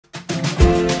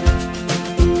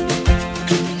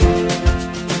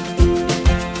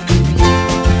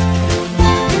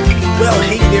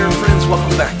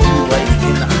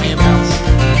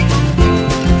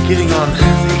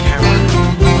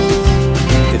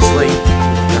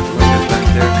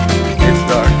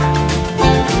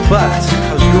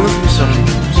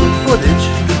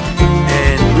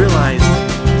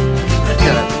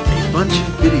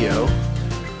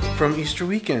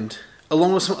weekend,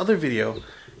 along with some other video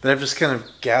that I've just kind of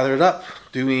gathered up,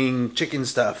 doing chicken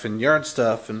stuff and yard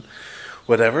stuff and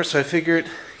whatever. So I figured,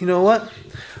 you know what?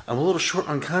 I'm a little short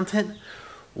on content.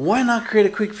 Why not create a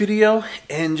quick video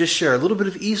and just share a little bit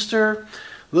of Easter,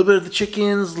 a little bit of the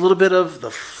chickens, a little bit of the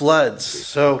floods.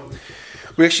 So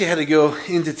we actually had to go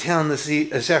into town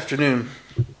this afternoon.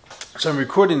 So I'm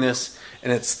recording this,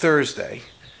 and it's Thursday.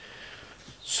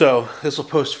 So this will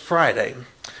post Friday.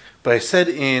 But I said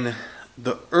in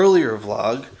the earlier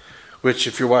vlog, which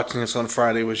if you're watching this on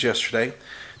Friday was yesterday,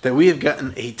 that we have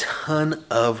gotten a ton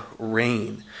of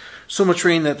rain. So much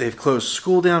rain that they've closed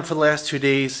school down for the last 2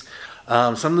 days.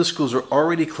 Some of the schools are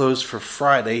already closed for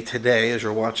Friday, today, as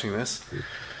you're watching this.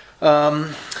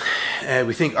 And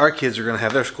we think our kids are going to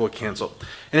have their school canceled.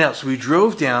 Anyhow, so we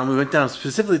drove down. We went down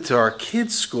specifically to our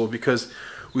kids' school because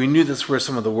we knew that's where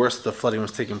some of the worst of the flooding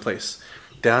was taking place.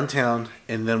 Downtown,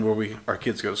 and then where our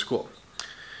kids go to school.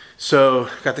 So,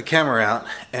 got the camera out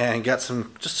and got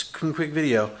just some quick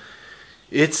video.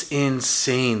 It's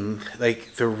insane.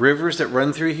 Like, the rivers that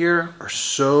run through here are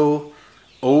so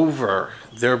over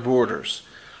their borders.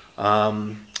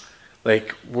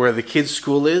 Like, where the kids'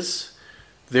 school is,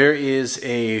 there is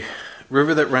a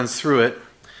river that runs through it,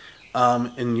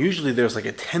 and usually there's like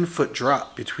a 10-foot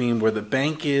drop between where the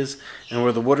bank is and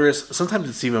where the water is. Sometimes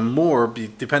it's even more,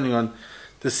 depending on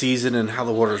the season and how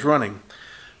the water is running.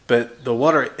 But the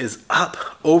water is up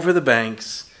over the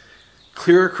banks,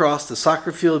 clear across the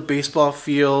soccer field, baseball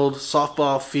field,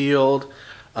 softball field,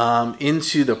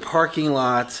 into the parking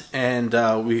lot. And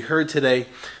we heard today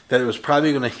that it was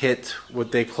probably going to hit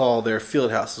what they call their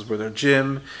field houses, where their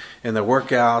gym and their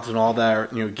workout and all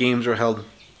that, games are held.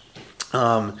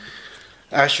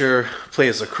 Asher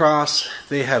plays lacrosse.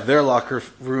 They have their locker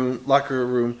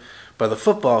room by the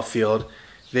football field.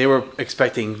 They were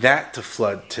expecting that to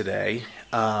flood today.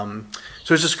 So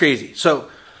it's just crazy. So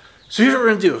here's what we're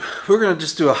going to do. We're going to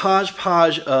just do a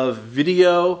hodgepodge of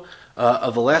video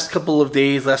of the last couple of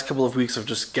days, last couple of weeks of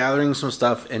just gathering some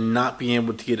stuff and not being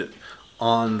able to get it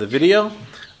on the video.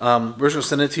 We're just going to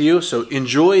send it to you. So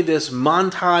enjoy this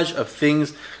montage of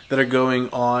things that are going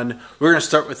on. We're going to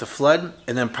start with the flood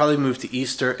and then probably move to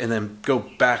Easter and then go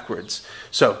backwards.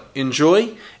 So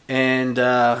enjoy, and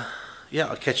yeah,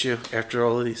 I'll catch you after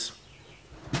all of these.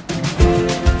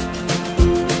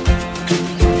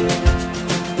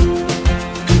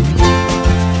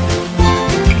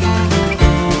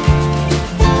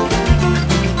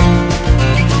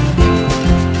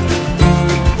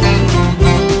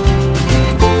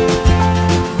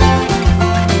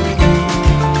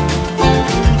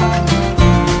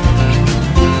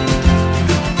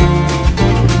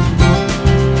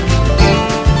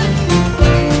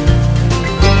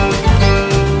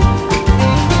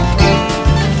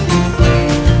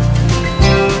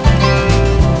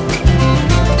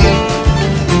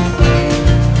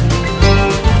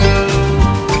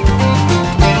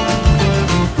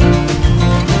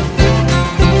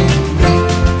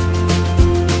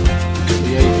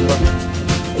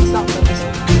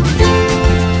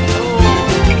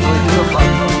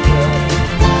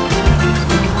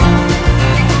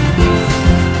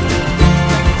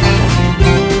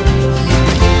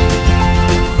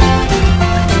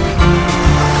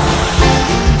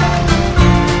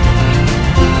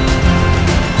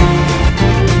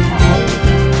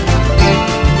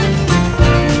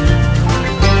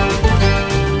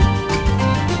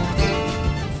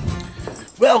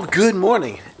 Well, good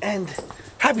morning and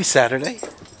happy Saturday.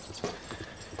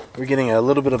 We're getting a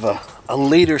little bit of a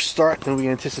later start than we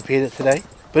anticipated today.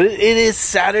 But it is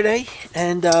Saturday,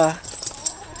 and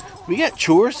we got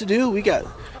chores to do. We got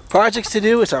projects to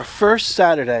do. It's our first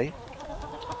Saturday.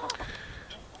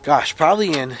 Gosh,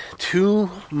 probably in 2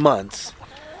 months,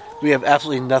 we have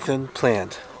absolutely nothing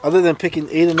planned. Other than picking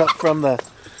Aiden up from the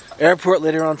airport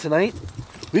later on tonight,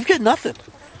 we've got nothing.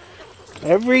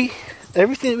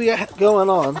 Everything we got going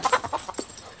on,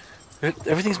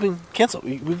 everything's been canceled.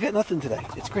 We've got nothing today.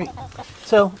 It's great.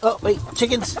 So, oh wait,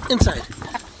 chicken's inside.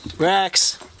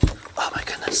 Rex. Oh my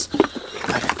goodness.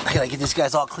 I gotta get these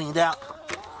guys all cleaned out.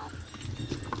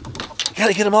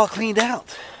 Gotta get them all cleaned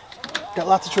out. Got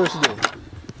lots of chores to do.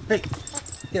 Hey,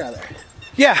 get out of there.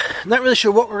 Yeah, not really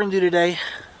sure what we're gonna do today,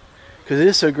 because it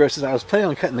is so gross. I was planning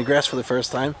on cutting the grass for the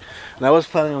first time, and I was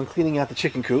planning on cleaning out the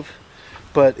chicken coop,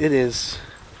 but it is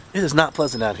not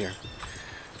pleasant out here.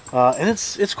 And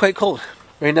it's quite cold.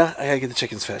 Right now, I gotta get the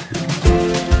chickens fed.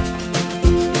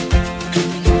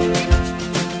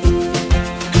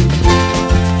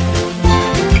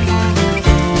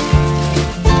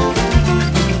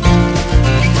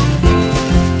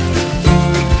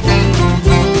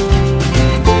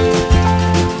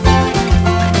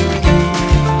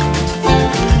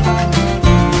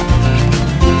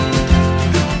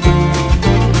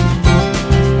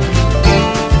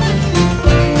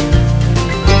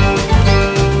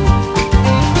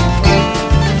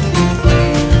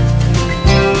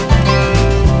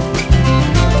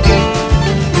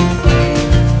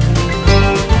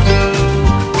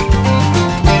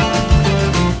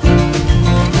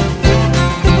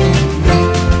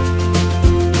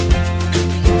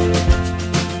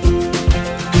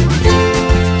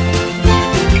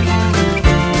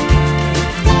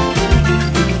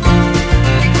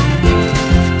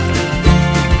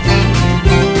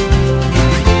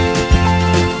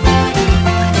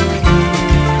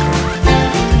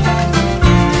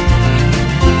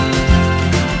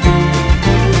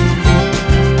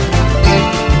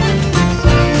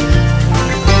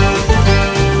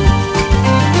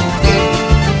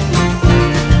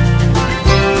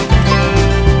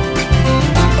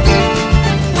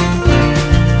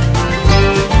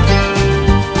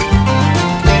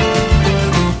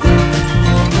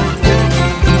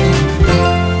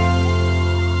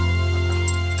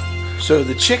 So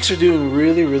the chicks are doing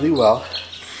really, really well.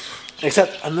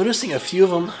 Except I'm noticing a few of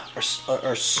them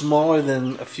are smaller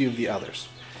than a few of the others.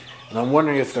 And I'm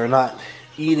wondering if they're not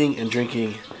eating and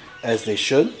drinking as they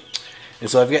should. And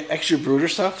so I've got extra brooder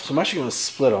stuff, so I'm actually going to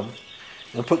split them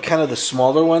and put kind of the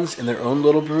smaller ones in their own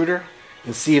little brooder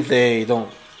and see if they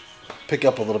don't pick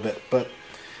up a little bit. But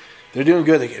they're doing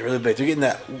good. They get really big. They're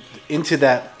getting into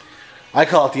that, I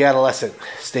call it the adolescent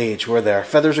stage, where their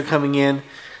feathers are coming in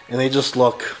and they just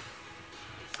look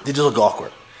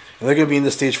awkward. And they're going to be in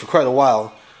this stage for quite a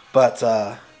while. But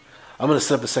I'm going to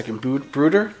set up a second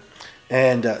brooder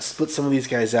and split some of these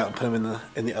guys out and put them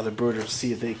in the other brooder to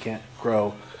see if they can't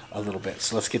grow a little bit.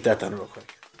 So let's get that done real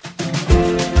quick.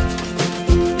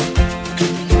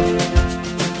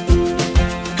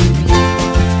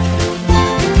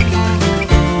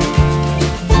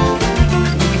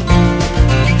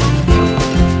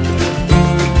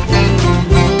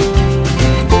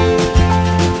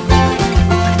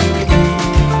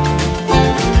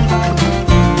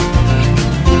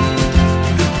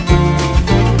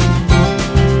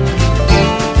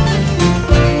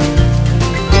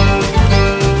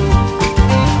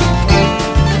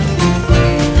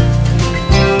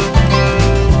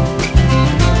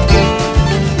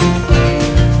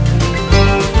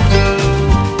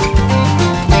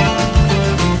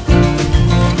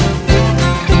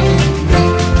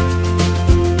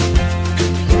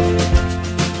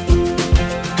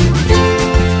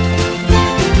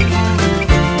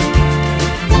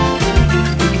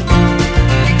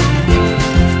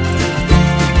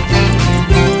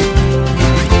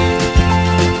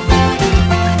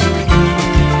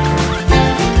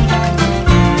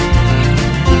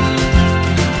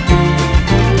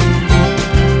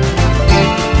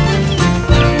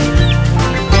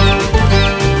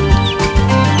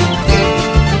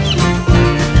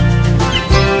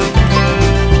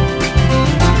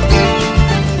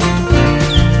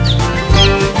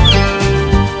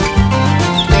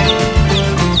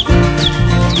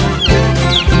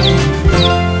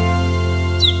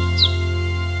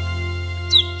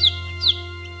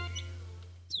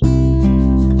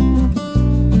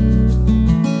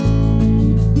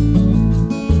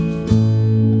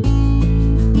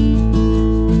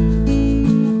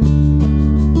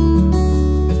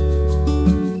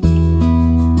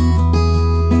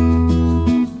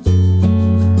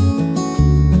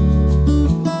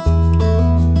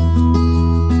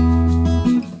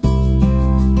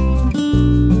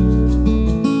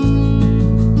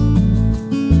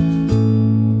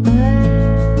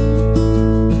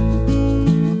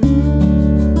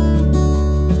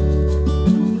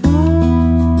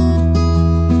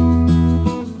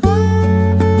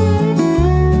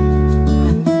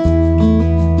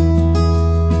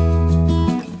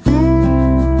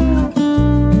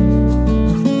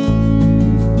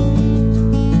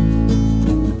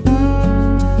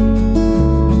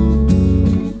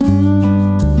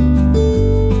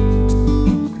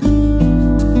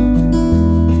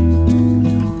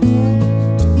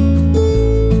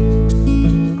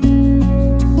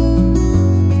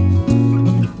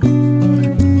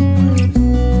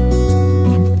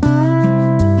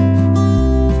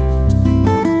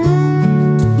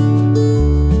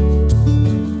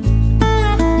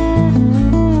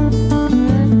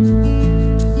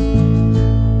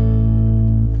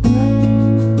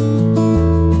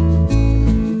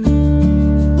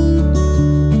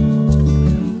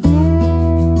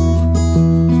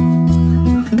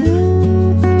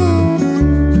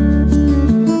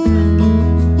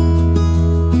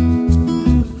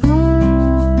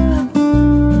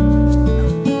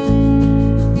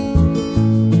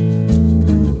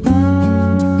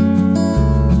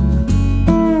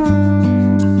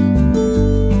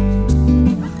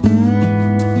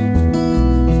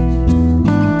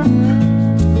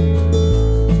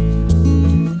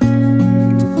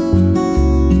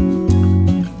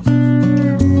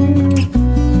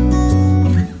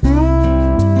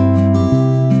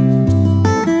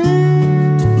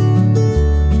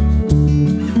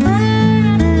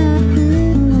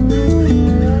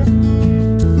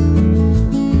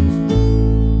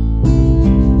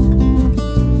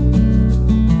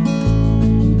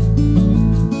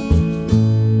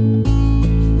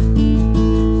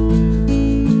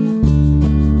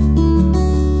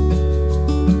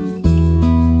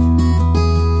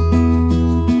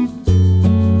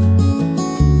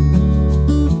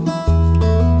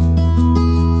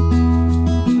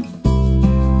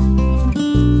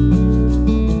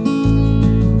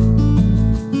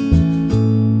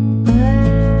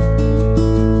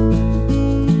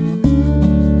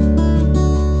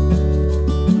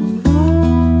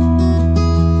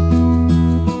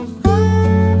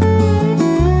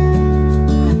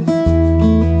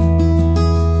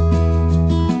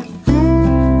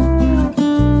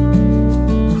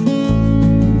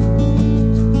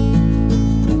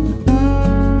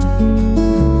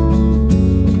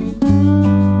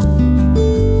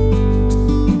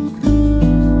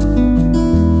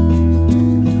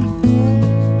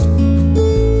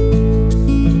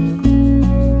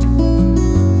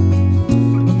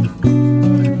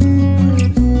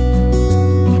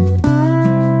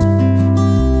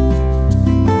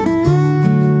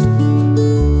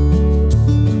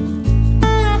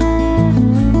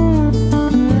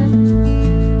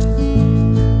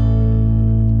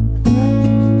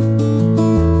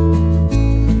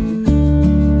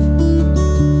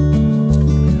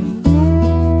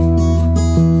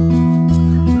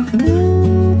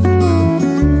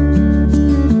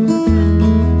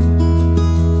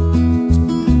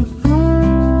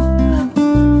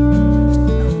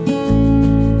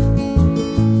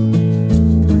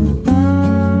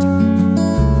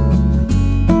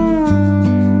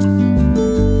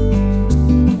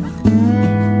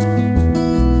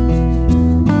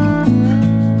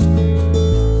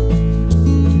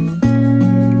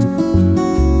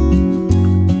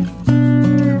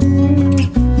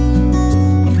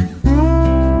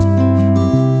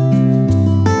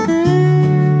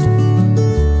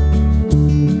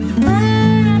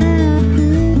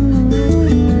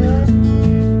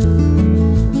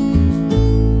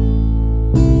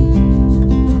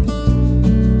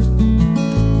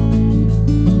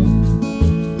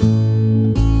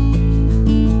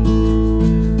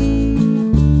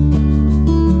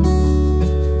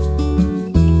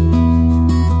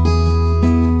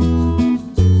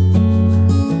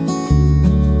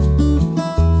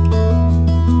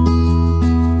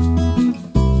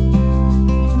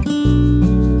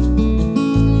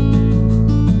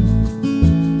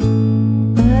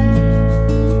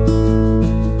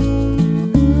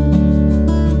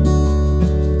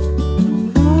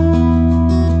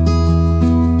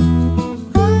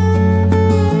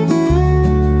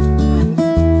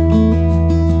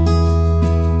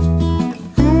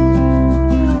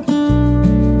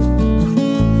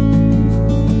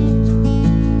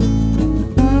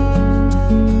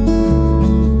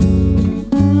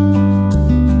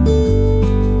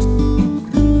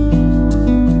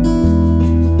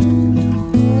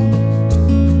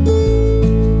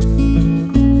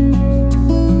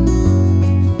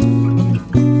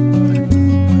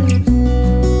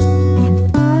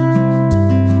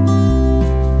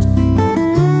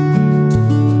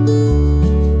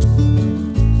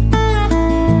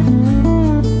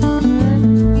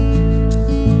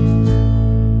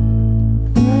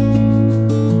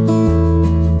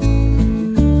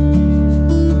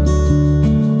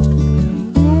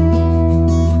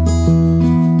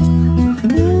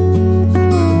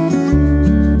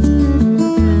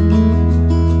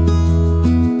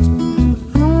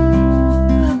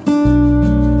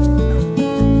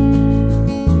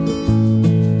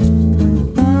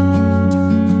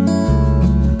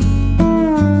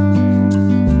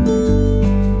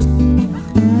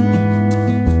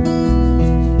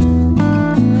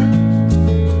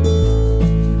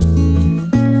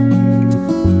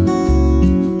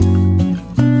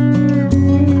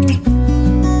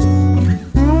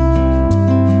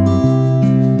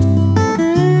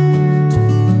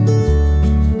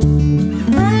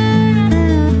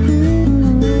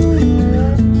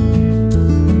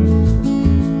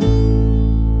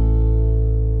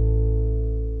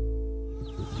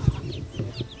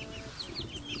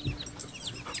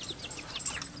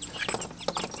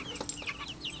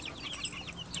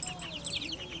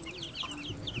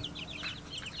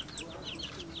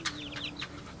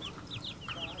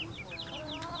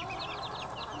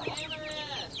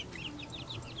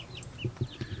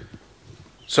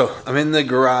 So I'm in the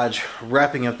garage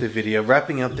wrapping up the video,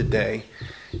 wrapping up the day,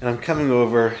 and I'm coming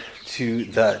over to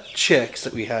the chicks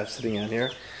that we have sitting out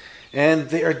here, and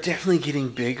they are definitely getting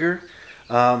bigger.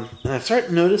 And I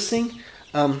start noticing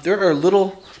there are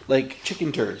little like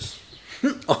chicken turds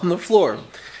on the floor,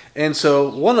 and so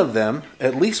one of them,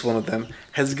 at least one of them,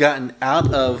 has gotten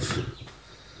out of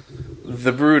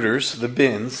the brooders, the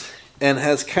bins, and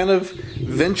has kind of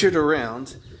ventured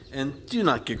around. And do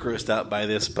not get grossed out by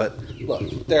this, but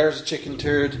look, there's a chicken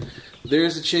turd.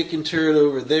 There's a chicken turd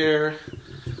over there.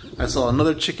 I saw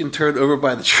another chicken turd over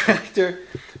by the tractor.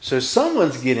 So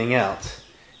someone's getting out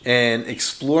and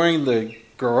exploring the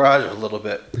garage a little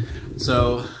bit.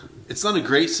 So it's not a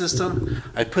great system.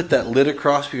 I put that lid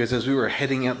across because as we were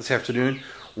heading out this afternoon,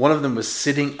 one of them was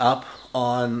sitting up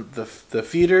on the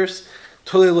feeders,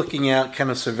 totally looking out,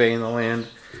 kind of surveying the land.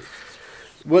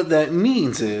 What that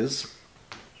means is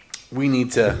we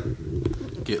need to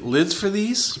get lids for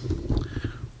these,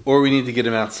 or we need to get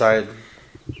them outside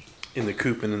in the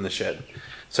coop and in the shed.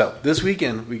 So this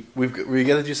weekend we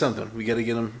got to do something. We got to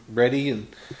get them ready and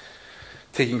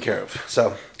taken care of.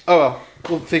 So oh well,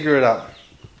 we'll figure it out.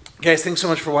 Guys, thanks so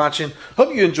much for watching.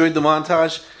 Hope you enjoyed the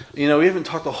montage. You know, we haven't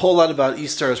talked a whole lot about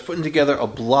Easter. I was putting together a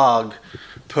blog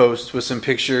post with some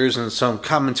pictures and some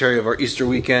commentary of our Easter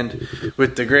weekend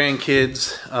with the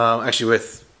grandkids. Actually,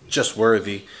 with just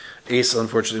Worthy. Ace,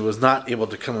 unfortunately, was not able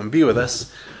to come and be with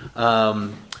us.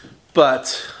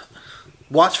 But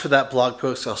watch for that blog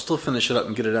post. I'll still finish it up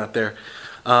and get it out there.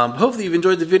 Hopefully you've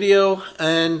enjoyed the video.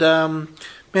 And,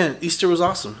 man, Easter was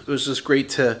awesome. It was just great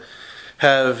to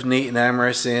have Nate and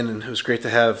Amaris in. And it was great to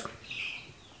have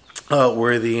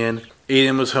Worthy in.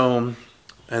 Aiden was home.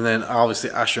 And then,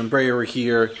 obviously, Asher and Brea were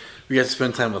here. We got to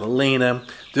spend time with Elena.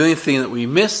 The only thing that we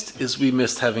missed is we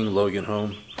missed having Logan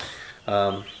home.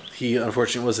 He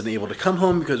unfortunately wasn't able to come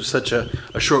home because it was such a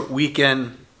short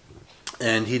weekend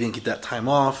and he didn't get that time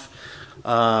off.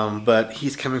 But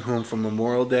he's coming home from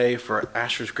Memorial Day for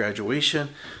Asher's graduation.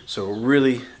 So we're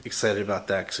really excited about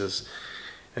that because,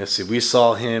 let's see, we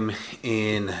saw him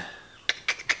in,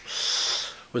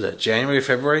 was that January,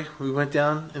 February? We went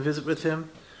down and visit with him.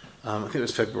 I think it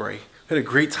was February. We had a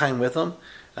great time with him.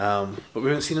 But we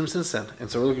haven't seen him since then, and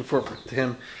so we're looking forward to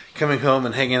him coming home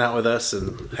and hanging out with us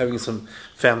and having some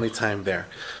family time there.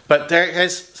 But there,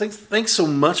 guys, thanks so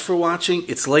much for watching.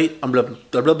 It's late. I'm blah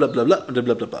blah blah blah blah blah blah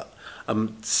blah blah blah.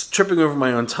 I'm tripping over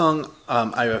my own tongue.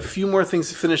 I have a few more things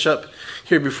to finish up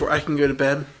here before I can go to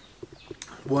bed.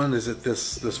 One is at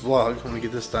this vlog when we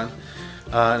get this done,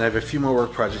 and I have a few more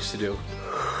work projects to do.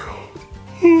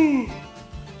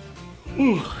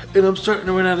 And I'm starting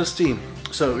to run out of steam,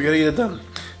 so we gotta get it done.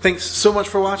 Thanks so much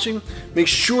for watching. Make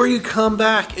sure you come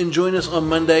back and join us on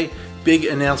Monday. Big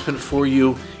announcement for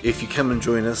you if you come and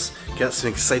join us. Got some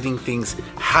exciting things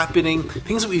happening.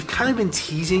 Things that we've kind of been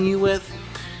teasing you with,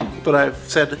 but I've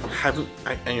said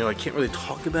I can't really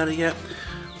talk about it yet.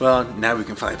 Well, now we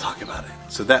can finally talk about it.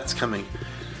 So that's coming.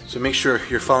 So make sure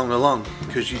you're following along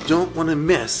because you don't want to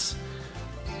miss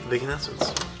the big announcements.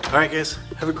 All right, guys.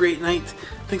 Have a great night.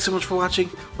 Thanks so much for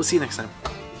watching. We'll see you next time.